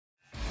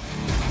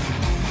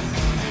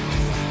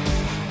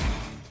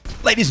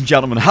Ladies and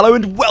gentlemen, hello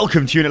and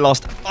welcome to Unit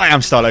Lost. I am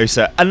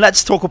Stylosa, and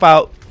let's talk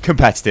about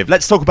competitive.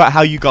 Let's talk about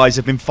how you guys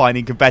have been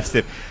finding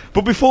competitive.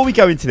 But before we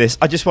go into this,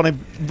 I just want to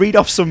read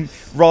off some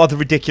rather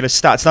ridiculous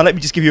stats. Now, let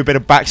me just give you a bit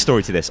of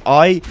backstory to this.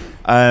 I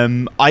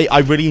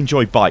really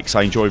enjoy bikes.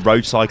 I enjoy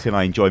road cycling.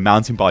 I enjoy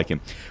mountain biking.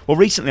 Well,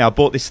 recently I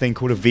bought this thing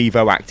called a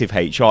Vivo Active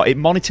HR. It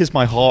monitors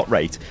my heart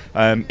rate.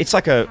 It's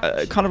like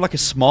a kind of like a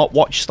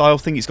smartwatch style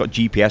thing. It's got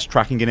GPS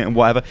tracking in it and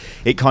whatever.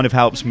 It kind of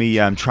helps me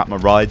track my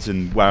rides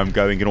and where I'm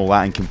going and all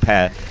that, and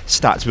compare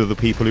stats with other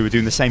people who are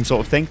doing the same sort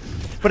of thing.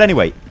 But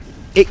anyway,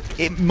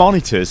 it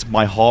monitors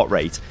my heart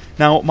rate.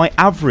 Now, my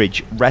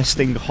average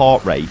resting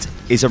heart rate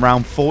is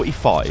around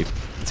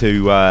 45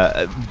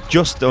 to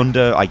just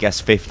under, I guess,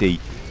 50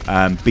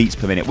 beats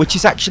per minute, which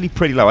is actually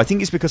pretty low. I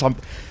think it's because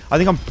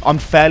I'm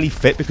fairly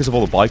fit because of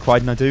all the bike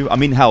riding I do. I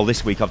mean, hell,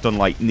 this week I've done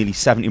like nearly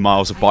 70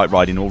 miles of bike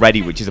riding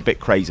already, which is a bit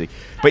crazy.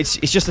 But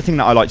it's just a thing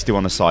that I like to do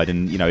on the side,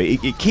 and you know,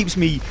 it gets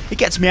me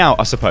out,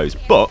 I suppose.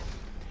 But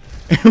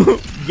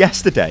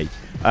yesterday,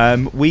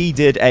 we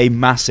did a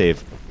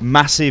massive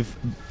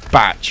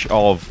batch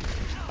of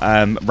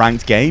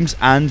ranked games,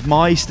 and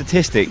my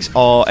statistics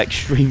are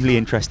extremely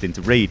interesting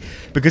to read,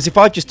 because if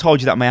I just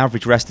told you that my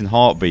average resting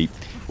heartbeat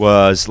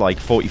was like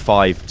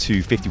 45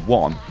 to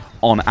 51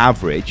 on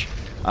average,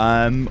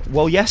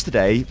 well,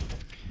 yesterday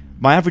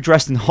my average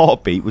resting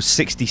heartbeat was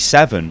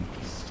 67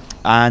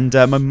 and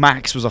my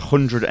max was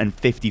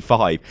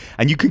 155,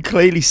 and you can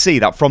clearly see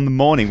that from the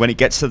morning when it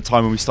gets to the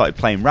time when we started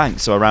playing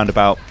ranked, so around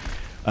about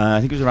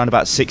I think it was around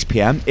about 6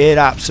 PM, it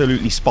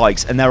absolutely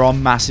spikes, and there are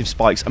massive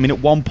spikes. I mean, at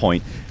one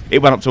point,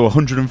 it went up to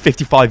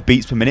 155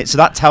 beats per minute, so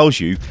that tells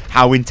you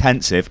how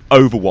intensive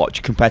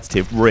Overwatch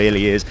competitive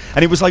really is.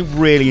 And it was like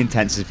really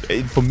intensive,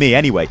 for me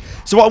anyway.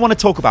 So what I want to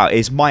talk about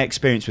is my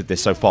experience with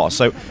this so far.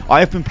 So I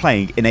have been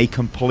playing in a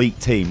complete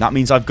team. That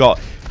means I've got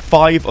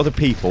 5 other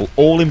people,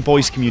 all in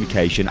voice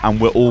communication,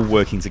 and we're all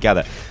working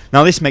together.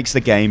 Now, this makes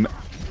the game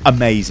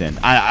amazing,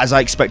 as I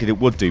expected it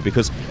would do,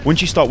 because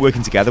once you start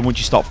working together, once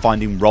you start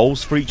finding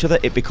roles for each other,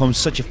 it becomes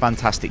such a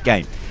fantastic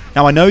game.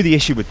 Now, I know the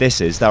issue with this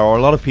is there are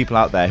a lot of people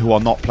out there who are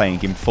not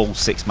playing in full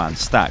 6-man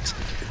stacks,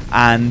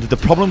 and the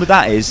problem with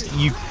that is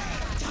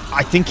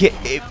I think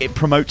it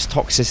promotes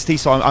toxicity,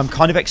 so I'm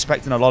kind of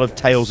expecting a lot of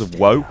tales of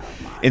woe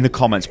in the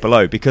comments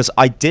below, because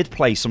I did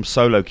play some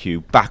solo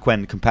queue back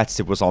when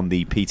competitive was on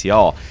the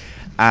PTR,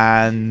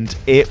 and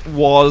it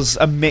was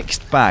a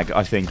mixed bag.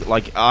 I think,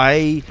 like,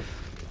 I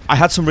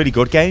had some really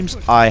good games.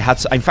 In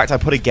fact, I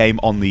put a game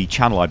on the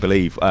channel, I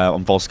believe,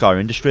 on Volskar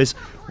Industries,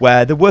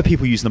 where there were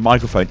people using the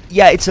microphone.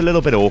 Yeah, it's a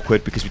little bit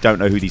awkward because we don't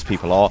know who these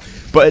people are,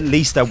 but at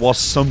least there was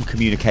some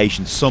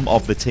communication. Some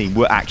of the team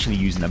were actually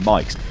using their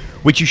mics,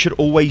 which you should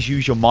always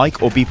use your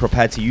mic, or be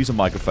prepared to use a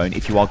microphone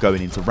if you are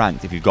going into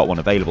ranked, if you've got one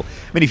available.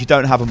 I mean, if you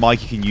don't have a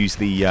mic, you can use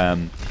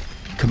the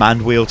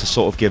command wheel to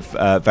sort of give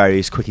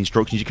various quick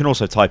instructions. You can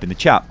also type in the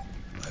chat.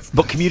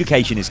 But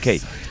communication is key.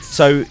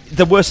 So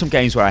there were some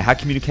games where I had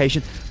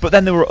communication, but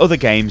then there were other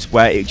games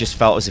where it just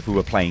felt as if we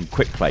were playing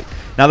quick play.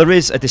 Now, there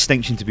is a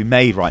distinction to be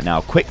made right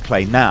now. Quick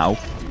play now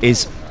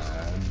is,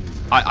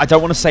 I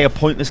don't want to say a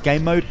pointless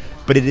game mode,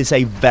 but it is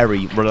a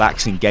very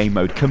relaxing game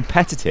mode.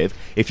 Competitive,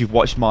 if you've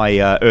watched my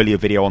earlier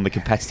video on the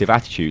competitive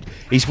attitude,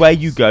 is where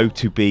you go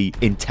to be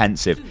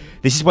intensive.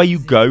 This is where you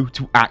go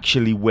to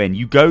actually win.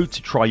 You go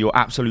to try your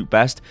absolute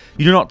best.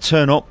 You do not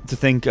turn up to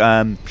think,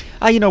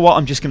 you know what,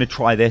 I'm just going to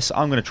try this.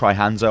 I'm going to try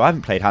Hanzo. I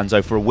haven't played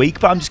Hanzo for a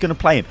week, but I'm just going to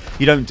play him.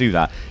 You don't do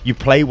that. You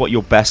play what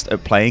you're best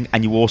at playing,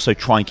 and you also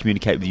try and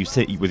communicate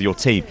with your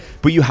team.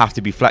 But you have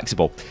to be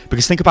flexible,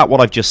 because think about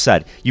what I've just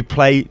said. You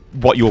play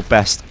what you're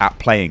best at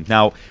playing.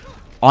 Now,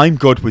 I'm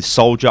good with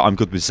Soldier, I'm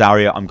good with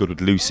Zarya, I'm good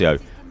with Lucio,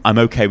 I'm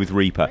okay with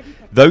Reaper.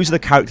 Those are the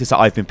characters that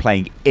I've been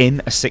playing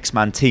in a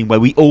 6-man team where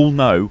we all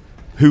know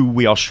who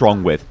we are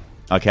strong with,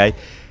 okay?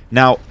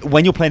 Now,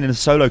 when you're playing in a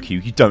solo queue,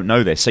 you don't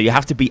know this, so you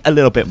have to be a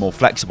little bit more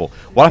flexible.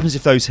 What happens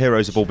if those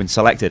heroes have all been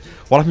selected?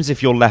 What happens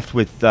if you're left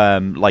with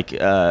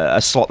a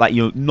slot that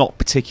you're not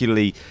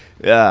particularly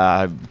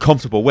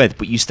comfortable with,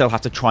 but you still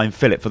have to try and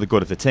fill it for the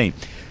good of the team?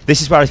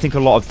 This is where I think a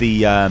lot of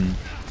the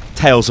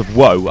tales of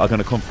woe are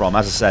going to come from.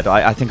 As I said,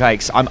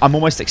 I'm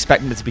almost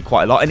expecting it to be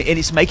quite a lot, and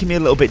it's making me a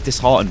little bit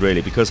disheartened,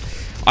 really, because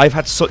I've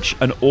had such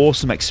an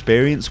awesome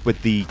experience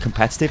with the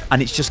competitive,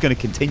 and it's just going to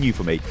continue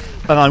for me.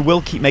 And I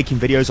will keep making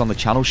videos on the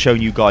channel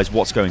showing you guys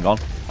what's going on.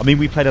 I mean,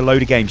 we played a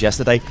load of games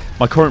yesterday.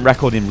 My current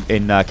record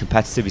in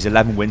competitive is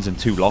 11 wins and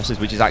 2 losses,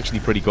 which is actually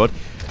pretty good.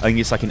 I think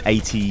it's like an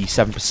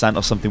 87%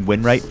 or something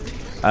win rate.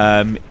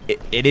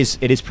 It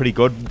is pretty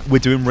good. We're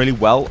doing really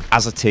well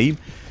as a team.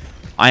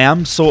 I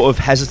am sort of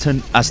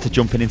hesitant as to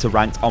jumping into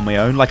ranked on my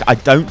own. Like, I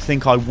don't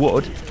think I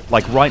would.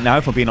 Like, right now,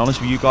 if I'm being honest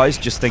with you guys,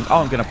 just think, oh,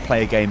 I'm going to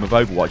play a game of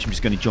Overwatch. I'm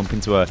just going to jump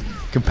into a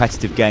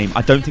competitive game.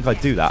 I don't think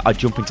I'd do that. I'd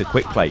jump into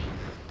quick play.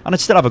 And I'd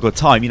still have a good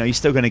time. You know, you're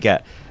still going to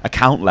get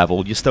account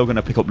level. You're still going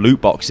to pick up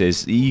loot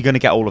boxes. You're going to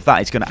get all of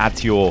that. It's going to add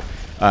to your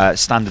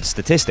standard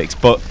statistics.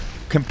 But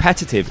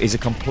competitive is a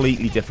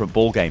completely different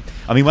ballgame.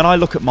 I mean, when I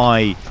look at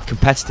my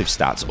competitive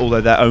stats,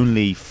 although they're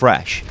only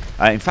fresh,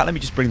 In fact, let me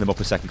just bring them up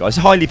a second, guys. It's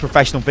a highly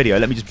professional video.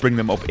 Let me just bring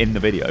them up in the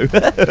video.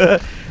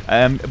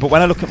 But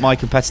when I look at my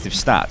competitive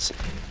stats,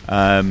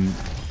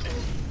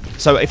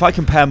 so if I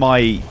compare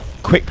my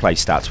quick play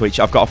stats, which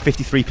I've got a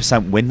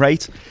 53% win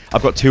rate,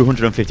 I've got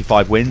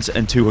 255 wins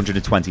and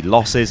 220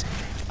 losses.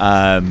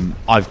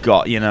 I've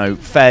got, you know,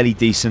 fairly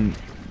decent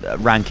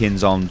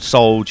rankings on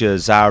Soldier,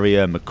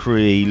 Zarya,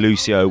 McCree,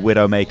 Lucio,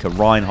 Widowmaker,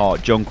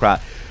 Reinhardt,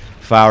 Junkrat,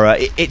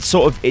 Pharah.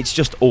 It's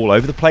just all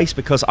over the place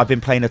because I've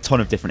been playing a ton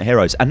of different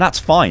heroes, and that's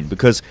fine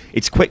because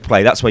it's quick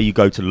play. That's where you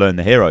go to learn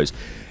the heroes.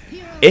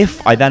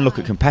 If I then look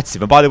at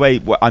competitive, and by the way,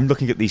 I'm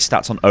looking at these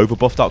stats on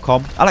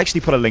overbuff.com. I'll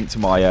actually put a link to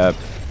my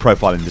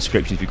profile in the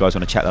description if you guys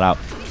want to check that out.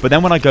 But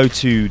then when I go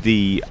to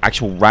the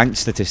actual ranked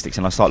statistics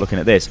and I start looking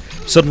at this,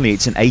 suddenly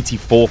it's an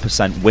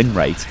 84% win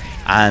rate.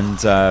 And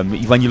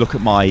when you look at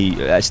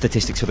my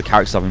statistics for the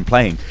characters I've been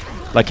playing,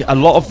 like a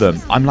lot of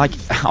them,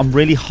 I'm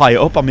really high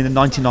up. I'm in the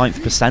 99th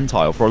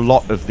percentile for a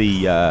lot of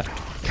the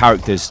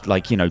characters,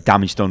 like, you know,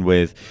 damage done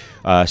with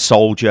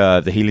Soldier,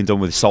 the healing done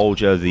with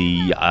Soldier,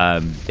 the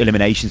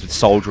eliminations with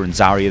Soldier and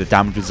Zarya, the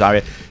damage with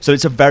Zarya. So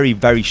it's a very,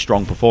 very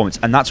strong performance,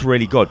 and that's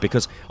really good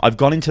because I've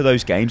gone into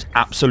those games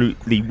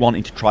absolutely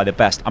wanting to try the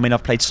best. I mean,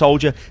 I've played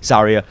Soldier,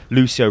 Zarya,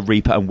 Lucio,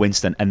 Reaper, and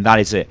Winston, and that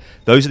is it.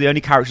 Those are the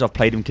only characters I've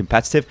played in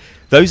competitive.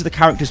 Those are the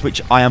characters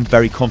which I am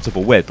very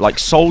comfortable with. Like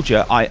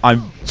Soldier,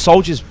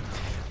 Soldier's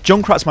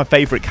Junkrat's my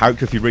favourite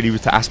character if you really were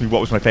to ask me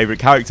what was my favourite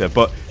character,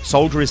 but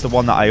Soldier is the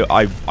one that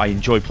I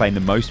enjoy playing the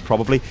most,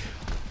 probably.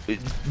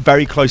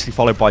 Very closely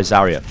followed by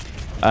Zarya.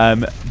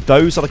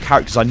 Those are the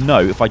characters I know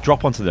if I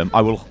drop onto them,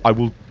 I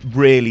will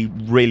really,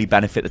 really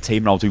benefit the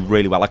team and I'll do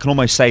really well. I can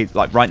almost say,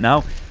 like right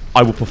now,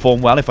 I will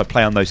perform well if I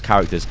play on those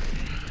characters.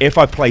 If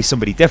I play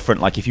somebody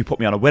different, like if you put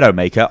me on a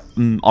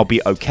Widowmaker, I'll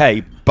be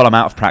okay, but I'm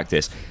out of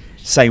practice.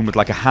 Same with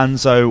like a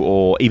Hanzo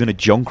or even a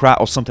Junkrat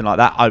or something like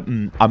that,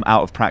 I'm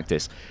out of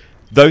practice.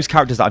 Those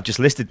characters that I've just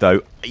listed,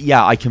 though,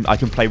 yeah, I can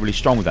play really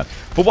strong with them.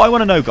 But what I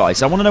want to know,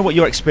 guys, I want to know what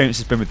your experience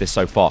has been with this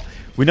so far.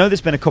 We know there's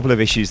been a couple of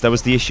issues. There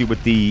was the issue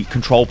with the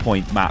control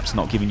point maps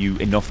not giving you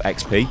enough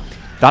XP.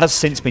 That has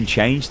since been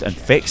changed and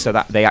fixed so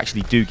that they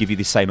actually do give you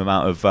the same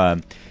amount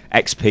of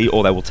XP,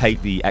 or they will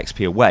take the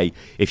XP away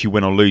if you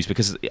win or lose,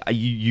 because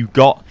you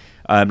got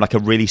like a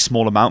really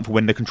small amount for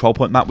winning the control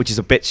point map, which is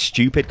a bit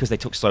stupid because they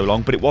took so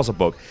long, but it was a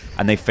bug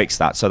and they fixed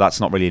that, so that's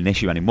not really an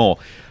issue anymore.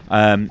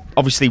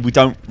 Obviously we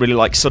don't really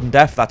like sudden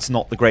death. That's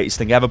not the greatest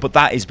thing ever, but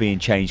that is being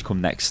changed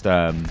come next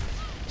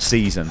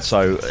season,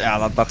 so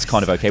yeah, that's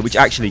kind of okay. Which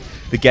actually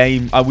the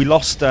game I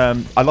lost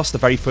the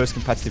very first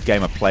competitive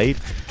game I played,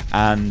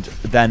 and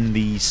then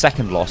the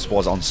second loss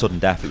was on sudden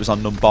death. It was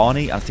on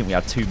Numbani. I think we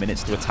had 2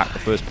 minutes to attack the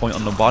first point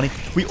on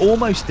Numbani. We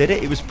almost did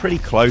it. It was pretty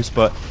close,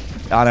 but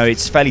I know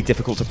it's fairly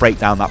difficult to break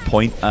down that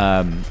point,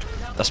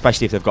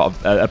 especially if they've got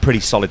a pretty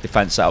solid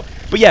defense setup.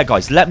 But yeah,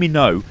 guys, let me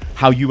know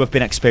how you have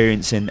been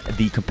experiencing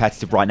the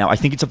competitive right now. I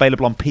think it's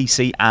available on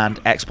PC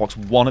and Xbox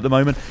One at the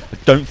moment. I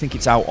don't think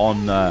it's out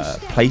on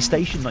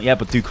PlayStation, not yet,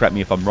 but do correct me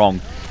if I'm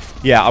wrong.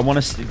 Yeah, I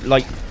want to,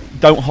 like,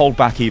 don't hold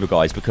back either,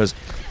 guys, because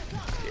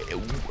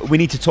we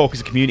need to talk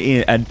as a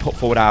community and put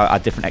forward our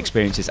different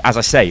experiences. As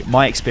I say,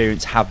 my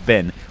experience have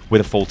been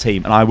with a full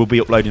team, and I will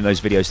be uploading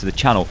those videos to the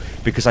channel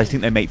because I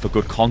think they make for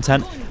good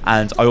content,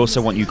 and I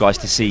also want you guys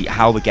to see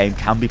how the game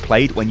can be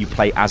played when you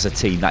play as a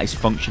team that is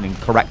functioning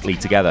correctly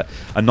together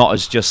and not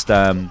as just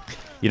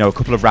you know, a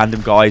couple of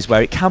random guys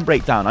where it can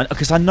break down.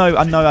 Because I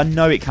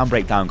know it can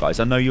break down, guys.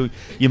 I know you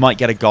might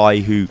get a guy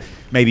who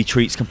maybe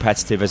treats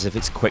competitive as if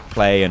it's quick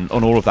play and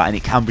all of that, and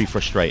it can be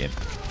frustrating.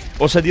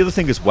 Also, the other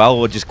thing as well,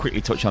 we'll just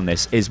quickly touch on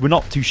this, is we're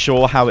not too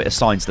sure how it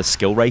assigns the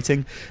skill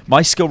rating.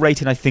 My skill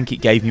rating, I think it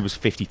gave me, was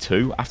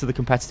 52 after the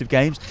competitive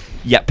games.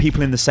 Yet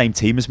people in the same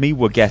team as me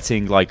were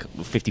getting like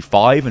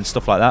 55 and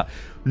stuff like that.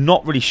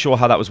 Not really sure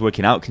how that was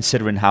working out,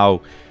 considering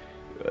how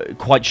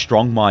quite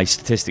strong my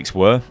statistics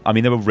were. I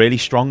mean, they were really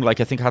strong.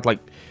 Like, I think I had like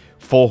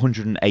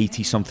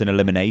 480 something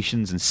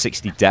eliminations and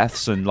 60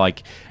 deaths, and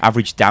like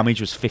average damage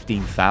was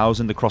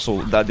 15,000 across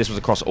all. This was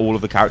across all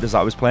of the characters that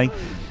I was playing.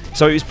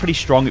 So it was pretty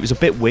strong. It was a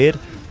bit weird,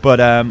 but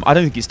I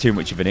don't think it's too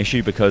much of an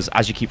issue because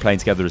as you keep playing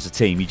together as a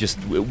team, you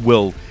just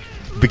will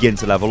begin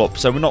to level up.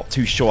 So we're not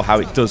too sure how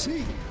it does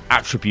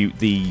attribute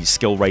the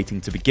skill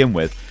rating to begin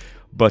with.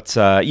 But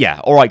yeah,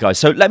 alright guys,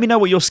 so let me know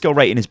what your skill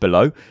rating is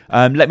below.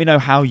 Let me know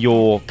how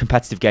your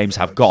competitive games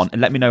have gone,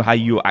 and let me know how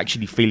you're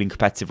actually feeling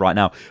competitive right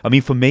now. I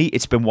mean, for me,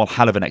 it's been one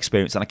hell of an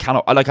experience, and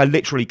I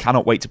literally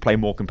cannot wait to play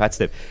more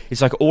competitive.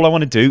 It's like all I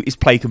want to do is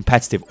play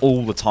competitive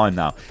all the time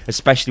now,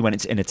 especially when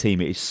it's in a team.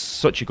 It is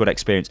such a good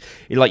experience.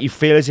 Like, you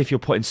feel as if you're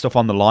putting stuff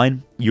on the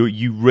line.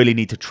 You really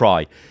need to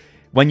try.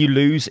 When you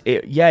lose,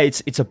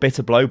 it's a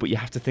bitter blow, but you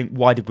have to think,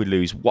 why did we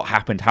lose? What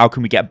happened? How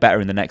can we get better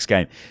in the next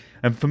game?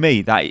 And for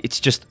me,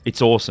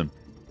 it's awesome.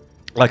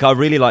 Like, I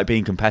really like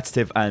being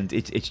competitive, and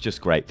it's just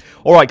great.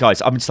 Alright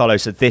guys, I'm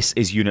Stylosa, this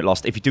is Unit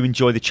Lost. If you do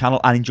enjoy the channel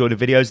and enjoy the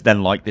videos,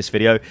 then like this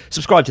video.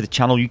 Subscribe to the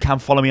channel. You can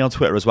follow me on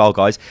Twitter as well,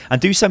 guys. And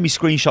do send me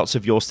screenshots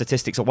of your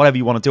statistics or whatever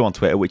you want to do on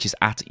Twitter, which is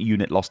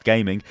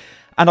 @UnitLostGaming.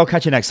 And I'll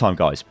catch you next time,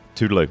 guys.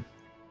 Toodaloo.